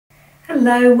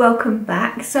Hello, welcome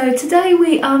back. So today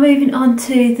we are moving on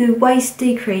to the waist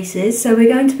decreases. So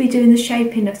we're going to be doing the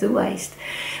shaping of the waist.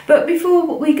 But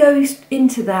before we go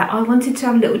into that, I wanted to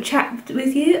have a little chat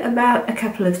with you about a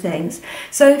couple of things.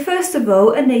 So first of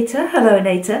all, Anita, hello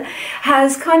Anita,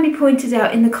 has kindly pointed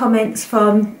out in the comments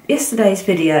from yesterday's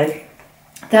video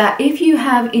that if you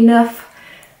have enough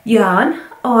yarn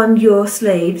on your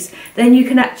sleeves, then you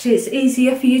can actually, it's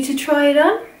easier for you to try it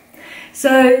on.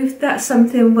 So that's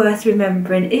something worth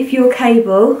remembering. If your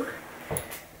cable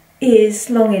is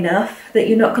long enough that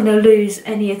you're not going to lose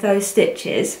any of those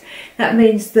stitches, that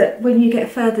means that when you get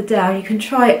further down you can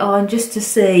try it on just to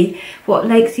see what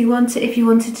length you want it if you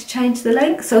wanted to change the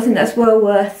length. So I think that's well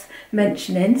worth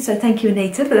mentioning, so thank you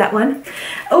Anita for that one.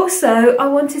 Also, I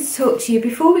wanted to talk to you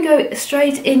before we go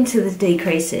straight into the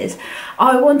decreases.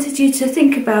 I wanted you to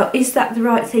think about, is that the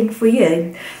right thing for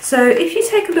you? So if you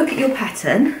take a look at your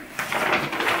pattern,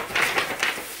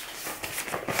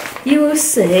 you will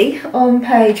see on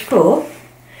page 4,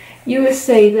 you will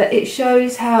see that it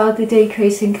shows how the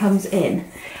decreasing comes in,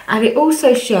 and it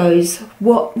also shows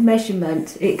what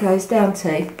measurement it goes down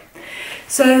to.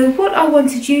 So what I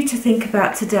wanted you to think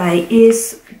about today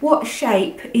is, what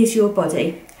shape is your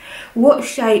body? What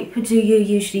shape do you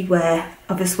usually wear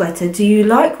of a sweater? Do you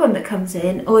like one that comes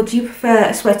in, or do you prefer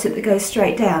a sweater that goes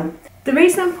straight down? The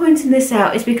reason I'm pointing this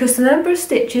out is because the number of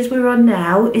stitches we're on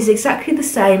now is exactly the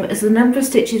same as the number of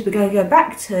stitches we're going to go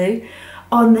back to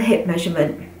on the hip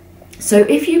measurement. So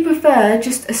if you prefer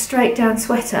just a straight down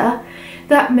sweater,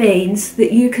 that means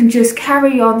that you can just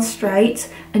carry on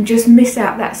straight and just miss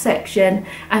out that section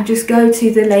and just go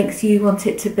to the length you want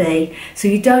it to be. So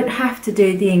you don't have to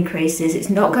do the increases. It's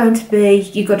not going to be,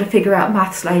 you've got to figure out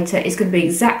maths later. It's going to be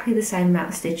exactly the same amount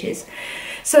of stitches.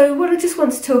 So what I just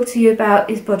want to talk to you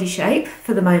about is body shape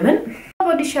for the moment.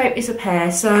 My body shape is a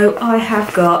pear, so I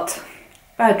have got,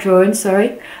 bad drawing,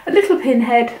 sorry, a little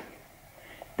pinhead,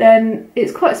 then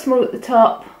it's quite small at the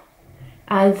top,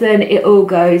 and then it all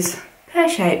goes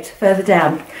pear-shaped further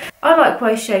down. I like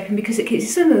waist shaping because it keeps it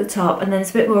slim at the top and then there's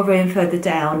a bit more room further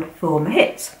down for my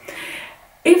hips.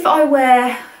 If I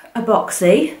wear a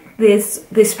boxy, there's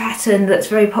this pattern that's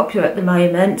very popular at the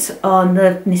moment on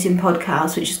the Knitting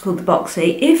Podcast, which is called the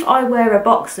boxy. If I wear a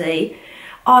boxy,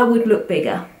 I would look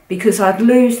bigger because I'd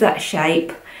lose that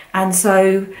shape, and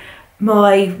so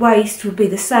my waist would be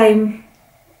the same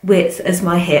width as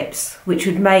my hips, which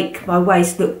would make my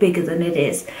waist look bigger than it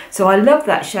is. So I love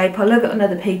that shape, I love it on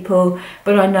other people,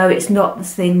 but I know it's not the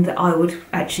thing that I would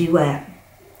actually wear.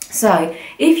 So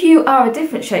if you are a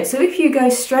different shape, so if you go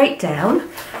straight down,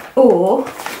 or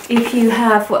if you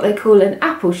have what they call an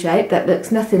apple shape that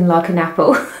looks nothing like an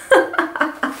apple.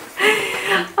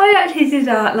 I actually did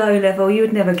art low level, you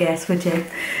would never guess, would you?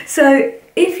 So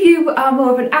if you are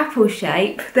more of an apple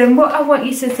shape, then what I want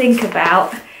you to think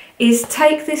about is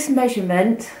take this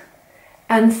measurement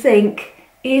and think,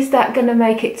 is that going to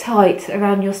make it tight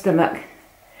around your stomach?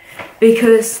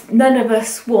 Because none of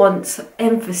us want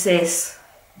emphasis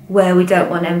where we don't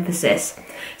want emphasis.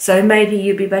 So maybe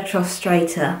you'd be better off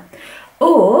straighter.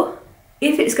 Or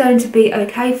if it's going to be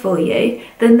okay for you,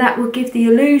 then that will give the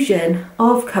illusion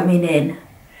of coming in.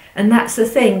 And that's the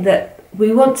thing, that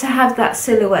we want to have that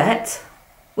silhouette.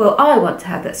 Well, I want to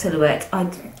have that silhouette.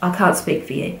 I can't speak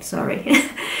for you, sorry.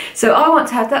 So I want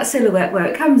to have that silhouette where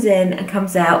it comes in and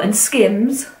comes out and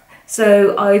skims.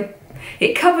 So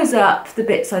it covers up the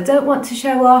bits I don't want to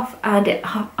show off, and it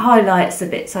highlights the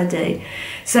bits I do.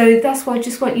 So that's why I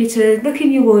just want you to look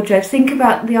in your wardrobe, think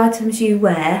about the items you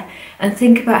wear and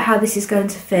think about how this is going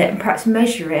to fit, and perhaps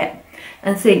measure it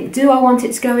and think, do I want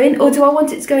it to go in, or do I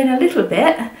want it to go in a little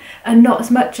bit and not as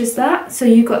much as that? So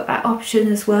you've got that option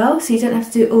as well, so you don't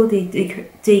have to do all the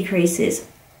decreases.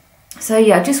 So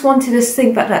yeah, I just wanted us to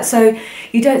think about that. So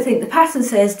you don't think the pattern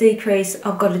says decrease,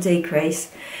 I've got to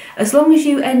decrease. As long as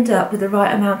you end up with the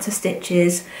right amount of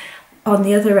stitches on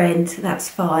the other end, that's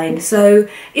fine. So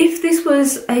if this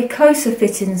was a closer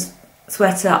fitting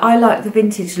sweater, I like the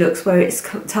vintage looks where it's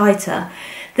tighter,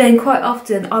 then quite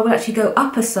often I will actually go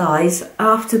up a size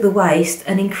after the waist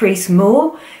and increase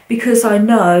more, because I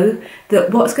know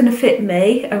that what's going to fit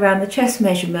me around the chest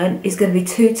measurement is going to be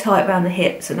too tight around the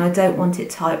hips, and I don't want it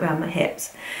tight around my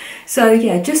hips. So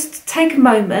yeah, just take a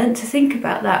moment to think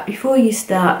about that before you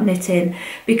start knitting,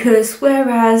 because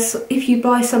whereas if you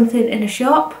buy something in a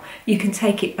shop, you can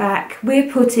take it back.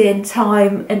 We're putting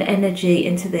time and energy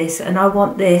into this, and I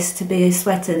want this to be a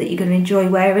sweater that you're going to enjoy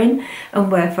wearing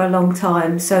and wear for a long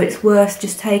time. So it's worth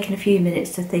just taking a few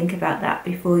minutes to think about that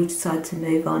before you decide to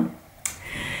move on.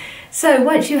 So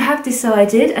once you have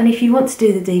decided, and if you want to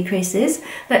do the decreases,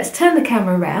 let's turn the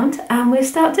camera around and we'll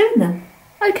start doing them.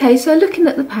 Okay, so looking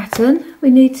at the pattern,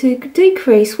 we need to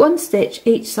decrease 1 stitch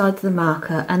each side of the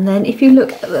marker, and then if you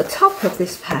look at the top of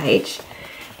this page,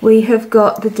 we have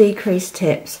got the decrease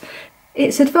tips.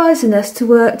 It's advising us to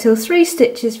work till 3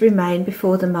 stitches remain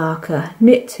before the marker,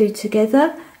 knit 2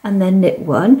 together and then knit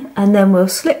 1, and then we'll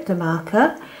slip the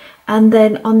marker, and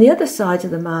then on the other side of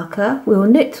the marker we'll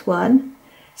knit 1,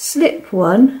 slip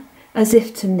 1 as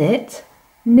if to knit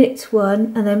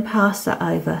 1 and then pass that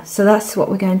over. So that's what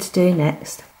we're going to do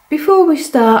next. Before we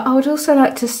start, I would also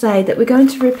like to say that we're going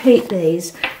to repeat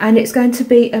these, and it's going to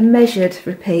be a measured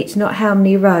repeat, not how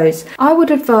many rows. I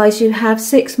would advise you have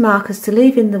 6 markers to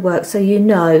leave in the work so you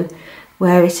know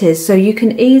where it is. So you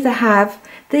can either have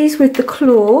these with the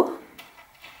claw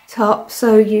top,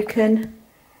 so you can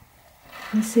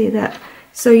see that,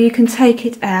 so you can take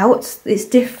it out. It's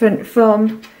different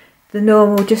from the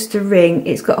normal just a ring,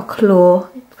 it's got a claw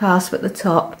clasp at the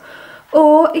top.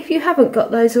 Or if you haven't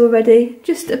got those already,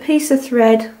 just a piece of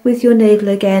thread with your needle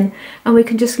again, and we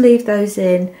can just leave those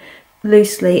in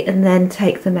loosely and then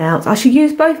take them out. I should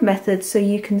use both methods so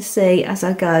you can see as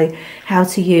I go how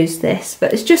to use this,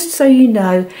 but it's just so you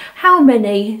know how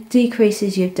many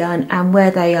decreases you've done and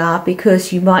where they are,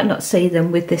 because you might not see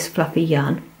them with this fluffy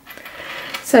yarn.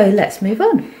 So let's move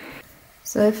on.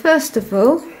 So first of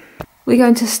all, we're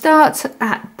going to start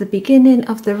at the beginning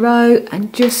of the row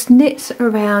and just knit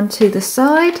around to the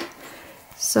side.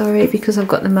 Sorry, because I've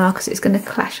got the markers, it's going to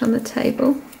clash on the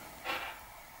table.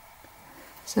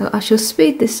 So I shall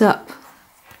speed this up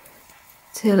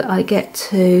till I get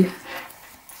to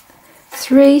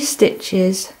 3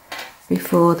 stitches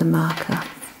before the marker.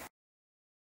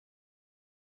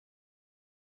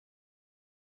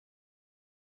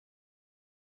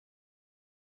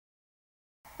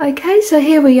 Okay, so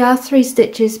here we are, 3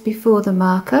 stitches before the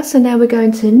marker. So now we're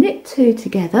going to knit 2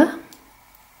 together,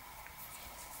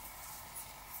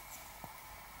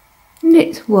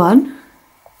 knit 1,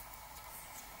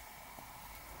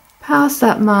 pass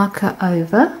that marker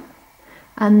over,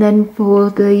 and then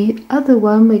for the other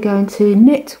one we're going to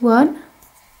knit 1,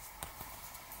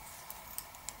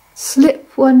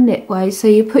 slip 1 knitway, so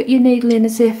you put your needle in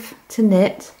as if to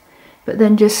knit, but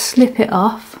then just slip it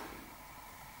off,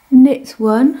 knit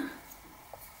 1,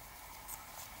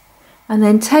 and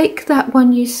then take that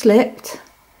one you slipped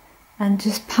and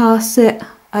just pass it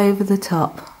over the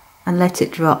top and let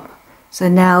it drop. So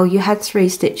now you had 3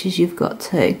 stitches, you've got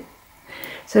 2.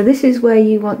 So this is where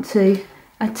you want to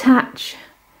attach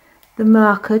the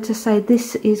marker to say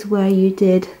this is where you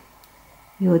did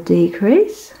your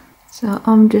decrease. So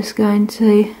I'm just going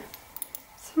to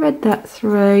thread that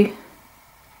through,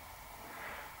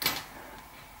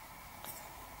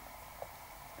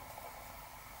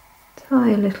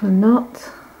 tie a little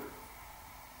knot,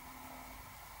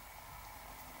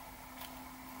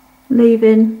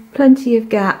 leaving plenty of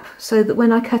gap so that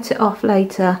when I cut it off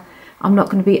later I'm not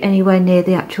going to be anywhere near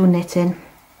the actual knitting.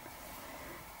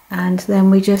 And then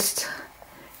we just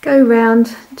go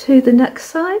round to the next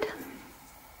side.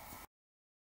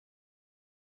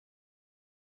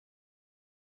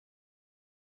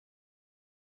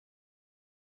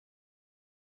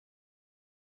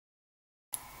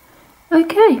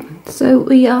 Okay, so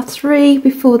we are 3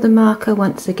 before the marker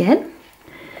once again.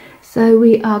 So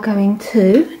we are going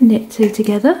to knit 2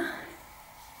 together.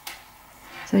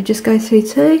 So just go through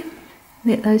 2,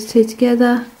 knit those 2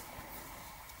 together,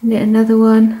 knit another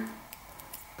one,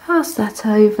 pass that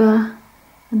over,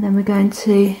 and then we're going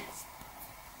to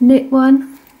knit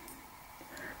 1,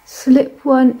 slip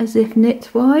 1 as if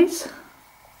knitwise,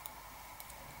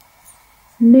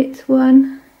 knit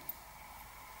 1,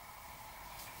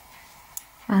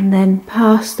 and then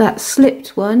pass that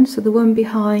slipped one, so the one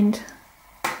behind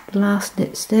the last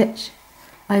knit stitch,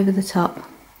 over the top.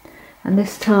 And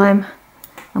this time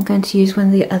I'm going to use one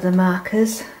of the other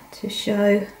markers to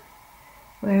show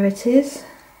where it is,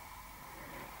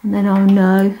 and then I'll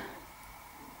know.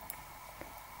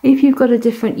 If you've got a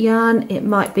different yarn, it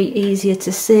might be easier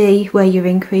to see where your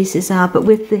increases are, but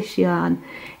with this yarn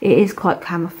it is quite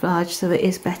camouflaged, so it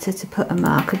is better to put a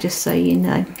marker just so you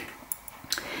know.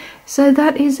 So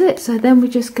that is it. So then we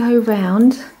just go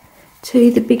round to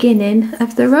the beginning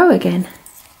of the row again.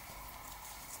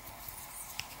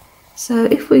 So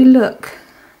if we look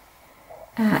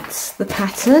at the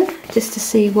pattern just to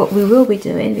see what we will be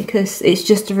doing, because it's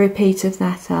just a repeat of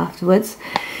that afterwards,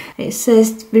 it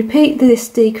says repeat this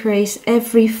decrease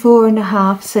every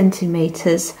 4.5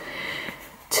 centimeters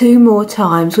 2 more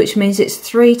times, which means it's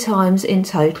 3 times in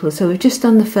total. So we've just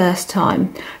done the first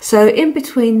time. So in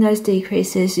between those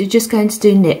decreases you're just going to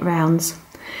do knit rounds,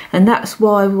 and that's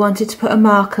why we wanted to put a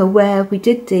marker where we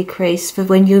did decrease for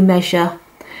when you measure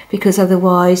because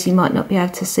otherwise you might not be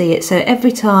able to see it. So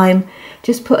every time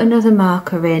just put another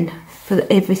marker in for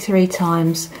every 3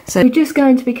 times. So we're just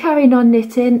going to be carrying on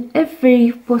knitting every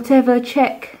whatever,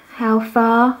 check how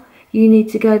far you need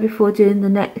to go before doing the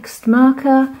next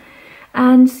marker.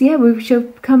 And yeah, we shall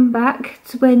come back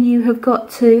to when you have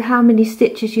got to how many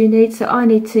stitches you need. So I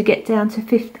need to get down to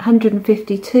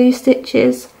 152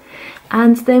 stitches,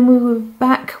 and then we will be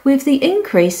back with the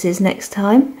increases next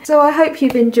time. So I hope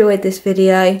you've enjoyed this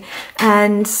video,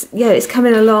 and yeah, it's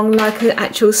coming along like an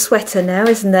actual sweater now,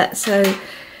 isn't it? So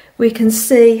we can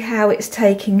see how it's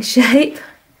taking shape.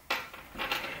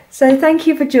 So thank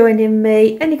you for joining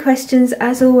me. Any questions,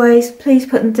 as always, please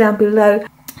put them down below.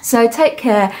 So take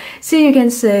care, see you again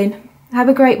soon. Have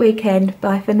a great weekend.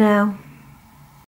 Bye for now.